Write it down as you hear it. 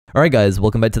Alright guys,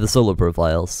 welcome back to the solo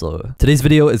profile. So today's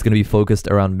video is going to be focused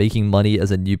around making money as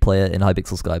a new player in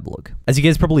Hypixel Skyblock. As you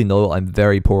guys probably know, I'm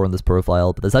very poor on this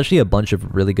profile, but there's actually a bunch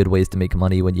of really good ways to make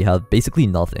money when you have basically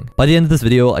nothing. By the end of this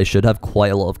video, I should have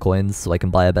quite a lot of coins so I can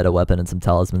buy a better weapon and some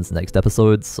talismans next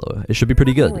episode, so it should be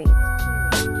pretty good.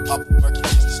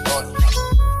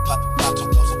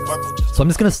 So I'm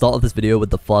just going to start off this video with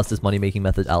the fastest money making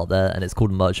method out there, and it's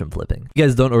called merchant flipping. If you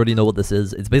guys don't already know what this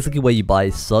is, it's basically where you buy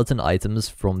certain items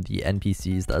from the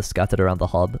NPCs that are scattered around the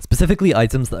hub, specifically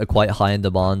items that are quite high in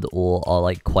demand or are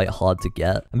like quite hard to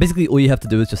get. And basically all you have to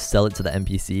do is just sell it to the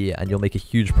NPC and you'll make a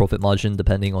huge profit margin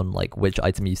depending on like which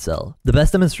item you sell. The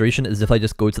best demonstration is if I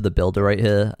just go to the builder right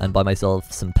here and buy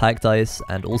myself some packed ice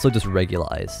and also just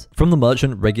regular ice. From the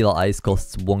merchant, regular ice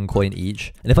costs 1 coin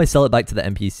each, and if I sell it back to the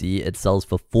NPC, it sells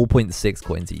for 4.6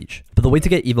 coins each. But the way to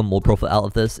get even more profit out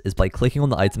of this is by clicking on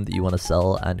the item that you want to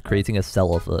sell and creating a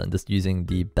sell offer and just using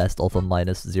the best offer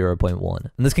minus 0.1.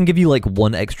 And this can give you like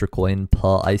 1 extra coin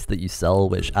per ice that you sell,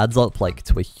 which adds up like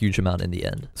to a huge amount in the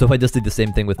end. So if I just did the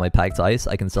same thing with my packed ice,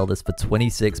 I can sell this for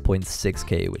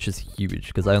 26.6k, which is huge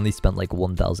because I only spent like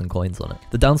 1,000 coins on it.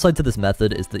 The downside to this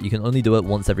method is that you can only do it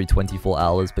once every 24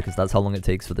 hours because that's how long it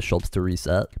takes for the shops to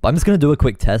reset. But I'm just going to do a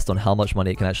quick test on how much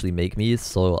money it can actually make me.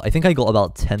 So I think I got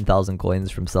about 10,000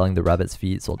 coins from selling the rabbit's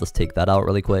feet, so I'll just take that out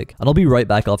really quick. And I'll be right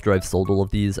back after I've sold all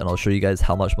of these and I'll show you guys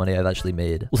how much money I've actually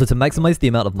made. Also, to maximize the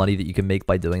amount of money that you can make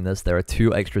by doing this, there are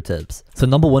 2 extra tips. So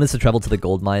number 1 is to travel to the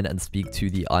gold mine and speak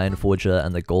to the iron forger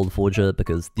and the gold forger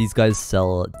because these guys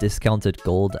sell discounted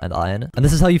gold and iron. And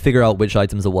this is how you figure out which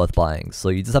items are worth buying. So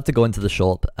you just have to go into the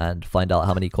shop and find out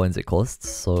how many coins it costs.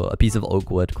 So a piece of oak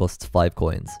wood costs 5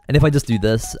 coins. And if I just do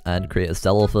this and create a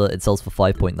sell offer, it sells for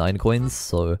 5.9 coins.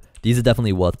 So these are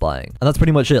definitely worth buying. And that's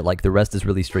pretty much it. Like the rest is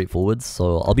really straightforward.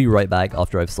 So I'll be right back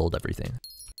after I've sold everything.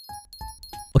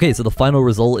 Okay, so the final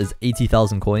result is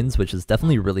 80,000 coins, which is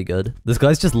definitely really good. This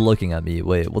guy's just looking at me.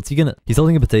 Wait, what's he gonna... He's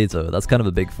holding a potato. That's kind of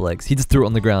a big flex. He just threw it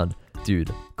on the ground.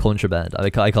 Dude, contraband. I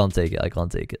can't take it. I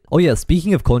can't take it. Oh yeah,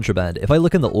 speaking of contraband, if I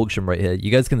look in the auction right here, you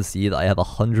guys can see that I have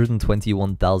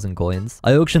 121,000 coins.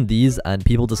 I auctioned these and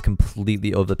people just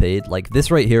completely overpaid. Like this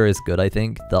right here is good, I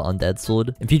think. The undead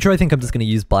sword. In future, I think I'm just going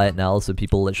to use buy it now so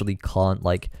people literally can't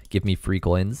like give me free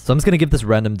coins. So I'm just going to give this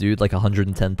random dude like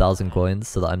 110,000 coins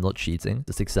so that I'm not cheating.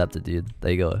 Just accept it, dude.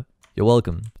 There you go. You're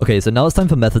welcome. Okay, so now it's time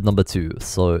for method number 2.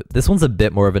 So this one's a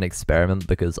bit more of an experiment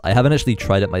because I haven't actually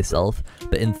tried it myself,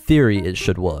 but in theory it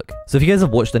should work. So if you guys have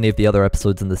watched any of the other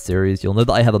episodes in this series, you'll know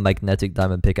that I have a magnetic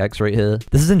diamond pickaxe right here.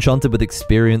 This is enchanted with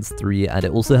experience 3 and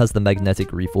it also has the magnetic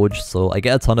reforge, so I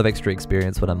get a ton of extra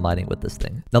experience when I'm mining with this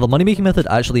thing. Now the money making method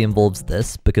actually involves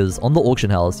this because on the auction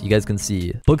house, you guys can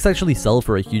see books actually sell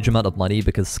for a huge amount of money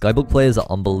because Skyblock players are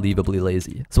unbelievably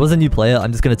lazy. So as a new player,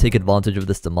 I'm just going to take advantage of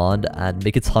this demand and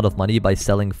make a ton of money by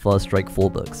selling first strike 4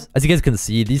 books. As you guys can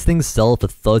see, these things sell for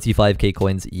 35k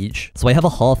coins each. So I have a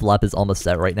half lapis armor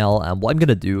set right now, and what I'm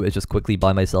gonna do is just quickly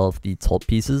buy myself the top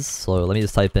pieces. So let me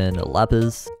just type in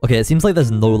lapis. Okay, it seems like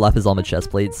there's no lapis armor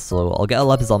chest plates, so I'll get a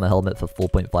lapis armor helmet for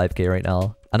 4.5k right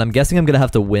now. And I'm guessing I'm gonna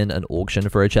have to win an auction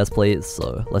for a chest plate,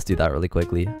 so let's do that really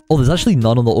quickly. Oh, there's actually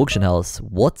none on the auction house.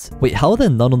 What? Wait, how are there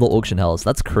none on the auction house?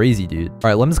 That's crazy, dude.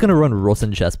 Alright, well, I'm just gonna run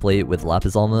rotten chest plate with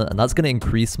lapis armor, and that's gonna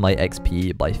increase my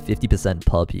XP by 50%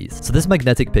 per piece. So this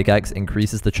magnetic pickaxe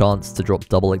increases the chance to drop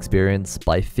double experience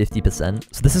by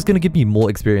 50%. So this is gonna give me more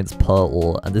experience per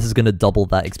ore, and this is gonna double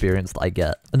that experience that I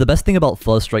get. And the best thing about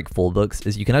first strike 4 books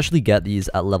is you can actually get these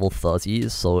at level 30,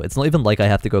 so it's not even like I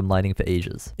have to go mining for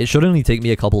ages. It should only take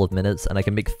me a couple of minutes and I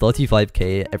can make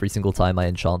 35k every single time I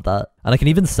enchant that. And I can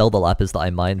even sell the lapis that I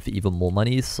mine for even more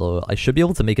money, so I should be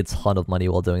able to make a ton of money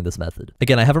while doing this method.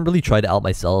 Again, I haven't really tried it out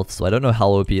myself, so I don't know how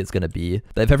OP it's going to be,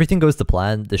 but if everything goes to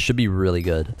plan, this should be really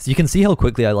good. So you can see how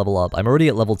quickly I level up. I'm already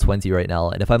at level 20 right now,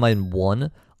 and if I mine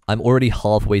 1, I'm already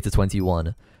halfway to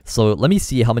 21. So let me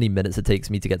see how many minutes it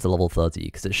takes me to get to level 30,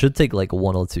 because it should take like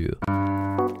 1 or 2.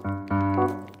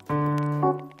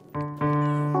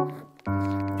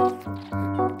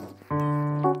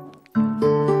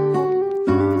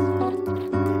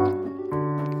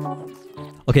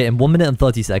 Okay, in 1 minute and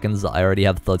 30 seconds, I already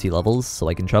have 30 levels, so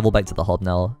I can travel back to the hub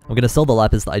now. I'm gonna sell the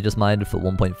lapis that I just mined for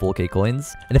 1.4k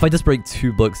coins, and if I just break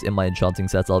 2 books in my enchanting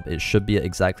setup, it should be at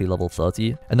exactly level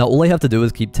 30. And now all I have to do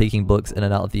is keep taking books in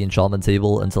and out of the enchantment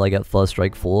table until I get first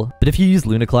strike 4. But if you use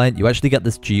Lunar Client, you actually get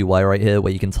this GUI right here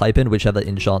where you can type in whichever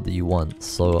enchant that you want.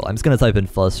 So I'm just gonna type in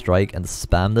first strike and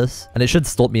spam this, and it should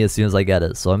stop me as soon as I get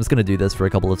it. So I'm just gonna do this for a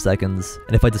couple of seconds,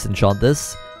 and if I disenchant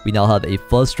this, we now have a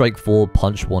First Strike 4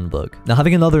 Punch 1 book. Now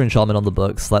having another enchantment on the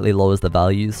book slightly lowers the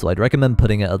value, so I'd recommend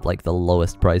putting it at like the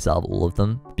lowest price out of all of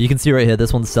them. But you can see right here,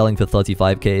 this one's selling for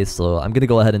 35k, so I'm gonna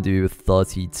go ahead and do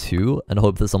 32 and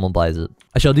hope that someone buys it.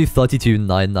 Actually, I'll do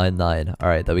 32,999.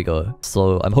 Alright, there we go.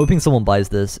 So I'm hoping someone buys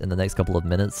this in the next couple of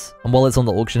minutes. And while it's on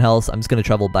the auction house, I'm just gonna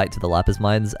travel back to the lapis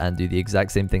mines and do the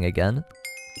exact same thing again.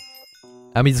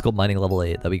 And we just got mining level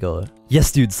 8, there we go.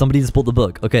 Yes, dude, somebody just bought the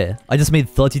book. Okay, I just made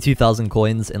 32,000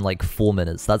 coins in like 4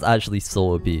 minutes. That's actually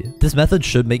so OP. This method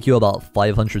should make you about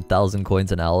 500,000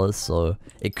 coins an hour, so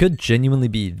it could genuinely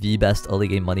be the best early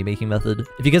game money making method.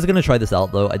 If you guys are gonna try this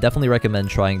out though, I definitely recommend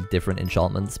trying different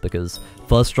enchantments because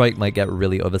First Strike might get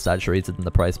really oversaturated and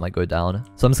the price might go down.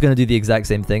 So I'm just gonna do the exact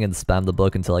same thing and spam the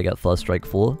book until I get First Strike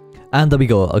 4. And there we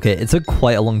go. Okay, it took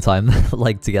quite a long time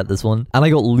like to get this one. And I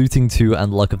got Looting 2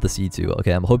 and Luck of the Sea 2.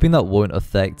 Okay, I'm hoping that won't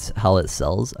affect how it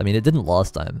sells. I mean, it didn't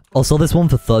last time. I'll sell this one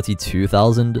for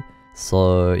 32,000.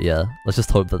 So yeah, let's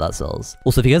just hope that that sells.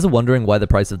 Also, if you guys are wondering why the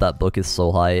price of that book is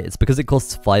so high, it's because it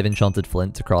costs 5 enchanted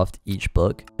flint to craft each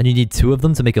book, and you need 2 of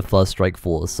them to make a First Strike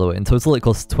 4, so in total it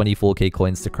costs 24k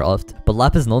coins to craft. But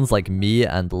Lapis Nons like me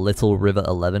and Little River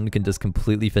 11 can just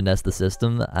completely finesse the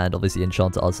system and obviously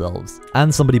enchant it ourselves.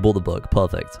 And somebody bought the book,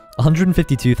 perfect.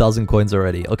 152,000 coins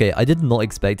already. Okay, I did not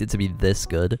expect it to be this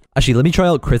good. Actually, let me try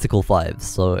out Critical 5.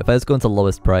 So if I just go into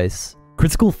lowest price,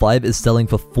 Critical 5 is selling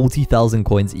for 40,000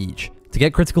 coins each. To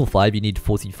get Critical 5, you need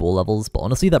 44 levels, but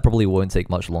honestly, that probably won't take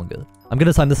much longer. I'm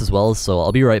gonna time this as well, so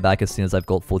I'll be right back as soon as I've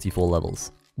got 44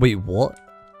 levels. Wait, what?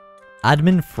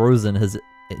 Admin Frozen has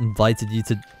invited you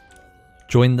to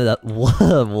join the...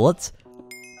 What?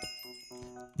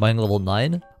 Mining level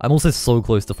 9? I'm also so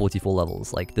close to 44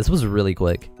 levels. Like, this was really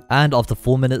quick. And after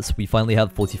 4 minutes, we finally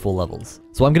have 44 levels.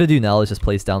 So what I'm gonna do now is just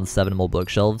place down 7 more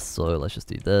bookshelves, so let's just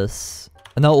do this.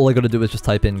 And now all I gotta do is just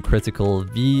type in Critical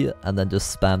V and then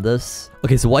just spam this.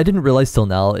 Okay, so what I didn't realize till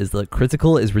now is that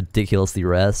Critical is ridiculously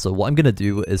rare, so what I'm gonna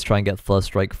do is try and get First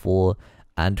Strike 4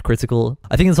 and Critical.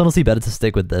 I think it's honestly better to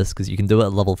stick with this because you can do it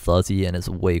at level 30 and it's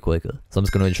way quicker. So I'm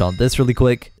just gonna enchant this really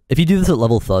quick. If you do this at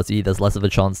level 30, there's less of a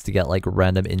chance to get like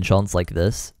random enchants like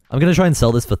this. I'm gonna try and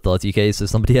sell this for 30k so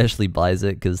somebody actually buys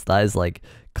it because that is like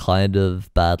kind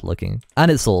of bad looking.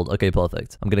 And it's sold. Okay,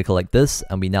 perfect. I'm gonna collect this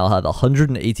and we now have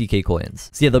 180k coins.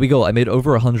 So yeah, there we go. I made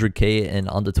over 100k in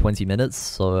under 20 minutes,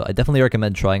 so I definitely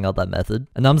recommend trying out that method.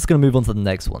 And now I'm just gonna move on to the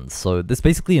next one. So this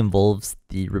basically involves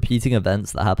the repeating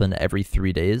events that happen every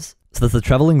 3 days. So there's the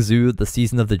Traveling Zoo, the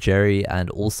Season of the Jerry, and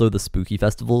also the Spooky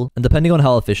Festival. And depending on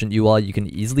how efficient you are, you can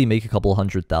easily make a couple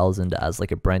 100,000 as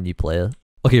like a brand new player.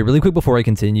 Okay, really quick before I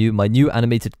continue, my new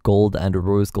animated gold and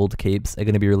rose gold capes are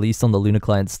going to be released on the Luna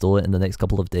Client store in the next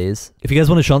couple of days. If you guys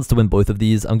want a chance to win both of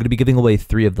these, I'm going to be giving away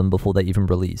 3 of them before they're even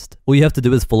released. All you have to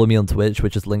do is follow me on Twitch,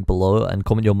 which is linked below, and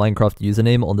comment your Minecraft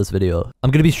username on this video. I'm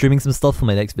going to be streaming some stuff for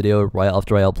my next video right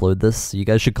after I upload this, so you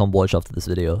guys should come watch after this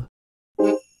video.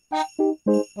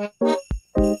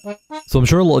 So I'm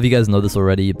sure a lot of you guys know this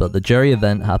already, but the Jerry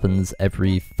event happens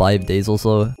every 5 days or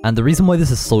so. And the reason why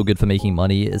this is so good for making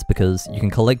money is because you can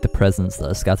collect the presents that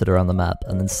are scattered around the map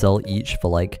and then sell each for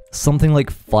like something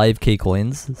like 5k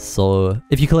coins. So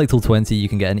if you collect all 20, you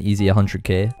can get an easy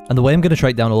 100k. And the way I'm going to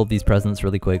track down all of these presents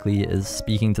really quickly is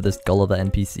speaking to this Gulliver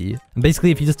NPC. And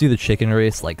basically, if you just do the chicken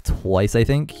race like twice, I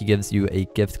think, he gives you a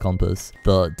gift compass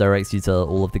that directs you to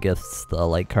all of the gifts that are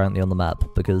like currently on the map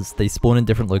because they spawn in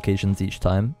different locations each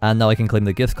time. And now I can claim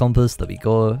the gift compass. There we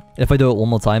go. If I do it one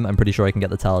more time, I'm pretty sure I can get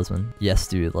the talisman. Yes,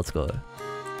 dude, let's go.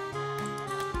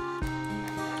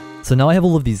 So now I have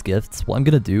all of these gifts. What I'm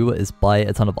gonna do is buy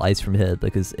a ton of ice from here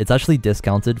because it's actually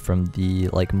discounted from the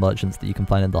like merchants that you can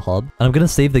find in the hub. And I'm gonna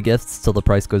save the gifts till the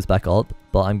price goes back up,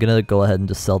 but I'm gonna go ahead and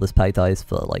just sell this packed ice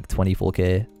for like 24k.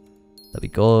 There we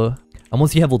go. And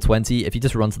once you have all 20, if you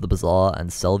just run to the bazaar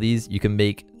and sell these, you can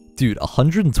make, dude,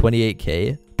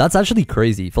 128k? That's actually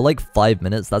crazy. For like 5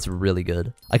 minutes, that's really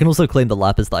good. I can also claim the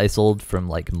lapis that I sold from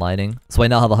like mining. So I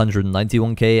now have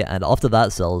 191k, and after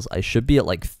that sells, I should be at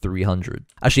like 300.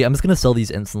 Actually, I'm just gonna sell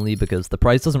these instantly because the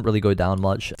price doesn't really go down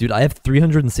much. Dude, I have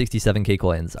 367k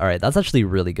coins. Alright, that's actually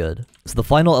really good. So the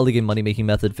final early game money making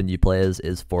method for new players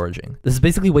is foraging. This is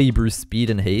basically where you brew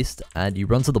speed and haste, and you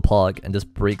run to the park and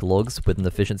just break logs with an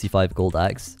efficiency 5 gold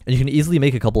axe. And you can easily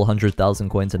make a couple 100,000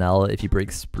 coins an hour if you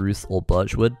break spruce or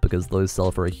birch wood because those sell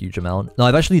for a huge amount. Now,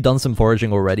 I've actually done some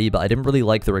foraging already, but I didn't really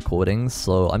like the recordings,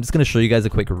 so I'm just going to show you guys a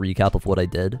quick recap of what I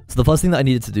did. So the first thing that I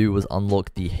needed to do was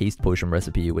unlock the haste potion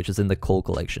recipe, which is in the coal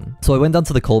collection. So I went down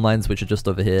to the coal mines, which are just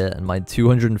over here, and mined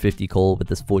 250 coal with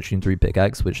this fortune 3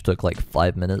 pickaxe, which took like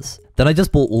 5 minutes. Then I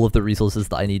just bought all of the resources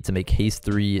that I need to make haste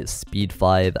 3, speed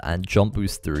 5, and jump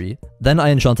boost 3. Then I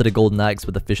enchanted a golden axe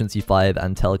with efficiency 5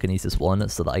 and telekinesis 1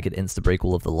 so that I could insta-break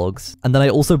all of the logs. And then I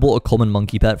also bought a common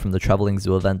monkey pet from the traveling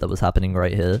zoo event that was happening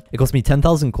right here. It cost me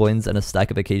 10,000 coins and a stack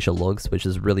of acacia logs, which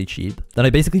is really cheap. Then I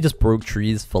basically just broke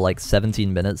trees for like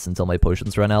 17 minutes until my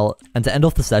potions ran out. And to end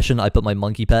off the session, I put my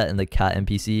monkey pet in the cat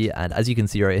NPC, and as you can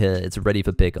see right here, it's ready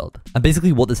for pickup. And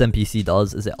basically what this NPC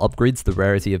does is it upgrades the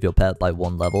rarity of your pet by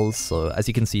 1 level. So as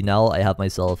you can see now, I have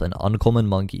myself an uncommon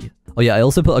monkey. Oh yeah, I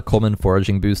also put a common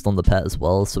foraging boost on the pet as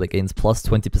well, so it gains plus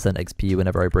 20% XP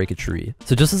whenever I break a tree.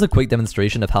 So just as a quick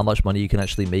demonstration of how much money you can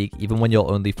actually make even when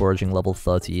you're only foraging level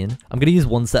 13, I'm going to use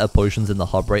one set of potions in the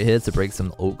hub right here to break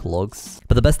some oak logs.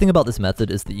 But the best thing about this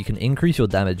method is that you can increase your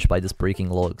damage by just breaking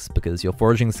logs, because your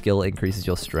foraging skill increases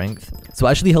your strength. So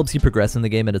it actually helps you progress in the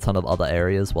game in a ton of other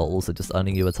areas while also just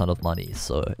earning you a ton of money,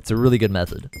 so it's a really good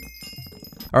method.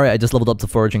 Alright, I just leveled up to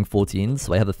foraging 14,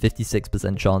 so I have a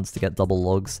 56% chance to get double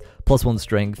logs, plus 1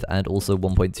 strength, and also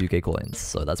 1.2k coins,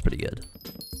 so that's pretty good.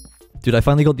 Dude, I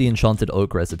finally got the enchanted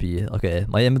oak recipe. Okay,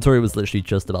 my inventory was literally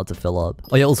just about to fill up.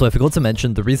 Oh yeah, also I forgot to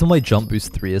mention, the reason why jump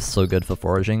boost 3 is so good for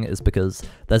foraging is because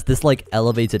there's this like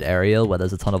elevated area where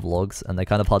there's a ton of logs and they're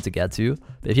kind of hard to get to.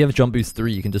 But if you have jump boost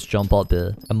 3, you can just jump up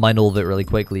here and mine all of it really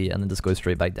quickly and then just go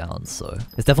straight back down. So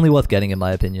it's definitely worth getting in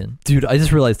my opinion. Dude, I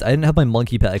just realized I didn't have my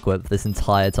monkey pet equipped this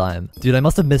entire time. Dude, I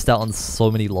must have missed out on so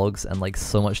many logs and like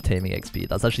so much taming XP.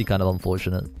 That's actually kind of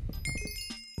unfortunate.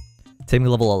 Taming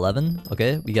level 11,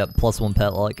 okay, we get plus 1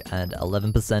 pet luck and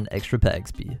 11% extra pet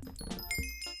XP.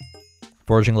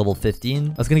 Foraging level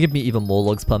 15, that's gonna give me even more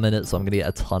logs per minute, so I'm gonna get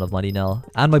a ton of money now.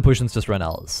 And my potions just ran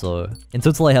out, so in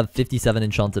total I have 57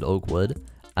 enchanted oak wood.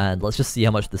 And let's just see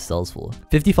how much this sells for.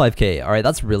 55k, alright,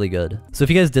 that's really good. So if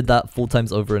you guys did that 4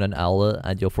 times over in an hour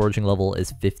and your foraging level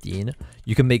is 15,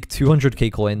 you can make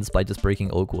 200k coins by just breaking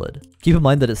oak wood. Keep in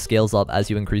mind that it scales up as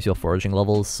you increase your foraging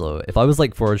levels, so if I was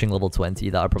like foraging level 20,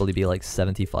 that would probably be like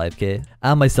 75k.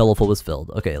 And my sell offer was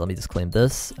filled. Okay, let me just claim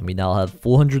this, and we now have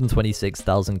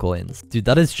 426,000 coins. Dude,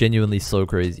 that is genuinely so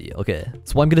crazy. Okay,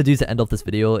 so what I'm gonna do to end off this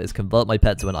video is convert my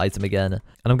pet to an item again, and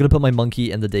I'm gonna put my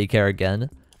monkey in the daycare again,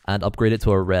 and upgrade it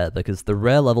to a rare, because the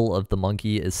rare level of the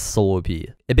monkey is so OP.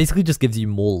 It basically just gives you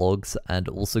more logs and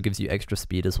also gives you extra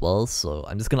speed as well, so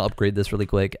I'm just gonna upgrade this really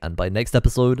quick, and by next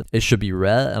episode, it should be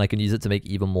rare, and I can use it to make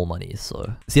even more money,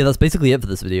 so yeah, that's basically it for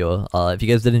this video. If you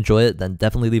guys did enjoy it, then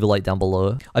definitely leave a like down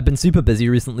below. I've been super busy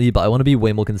recently, but I want to be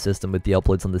way more consistent with the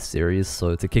uploads on this series,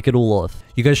 so to kick it all off,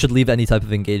 you guys should leave any type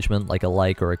of engagement, like a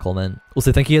like or a comment.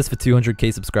 Also, thank you guys for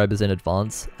 200k subscribers in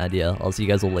advance, and yeah, I'll see you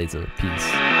guys all later.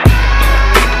 Peace.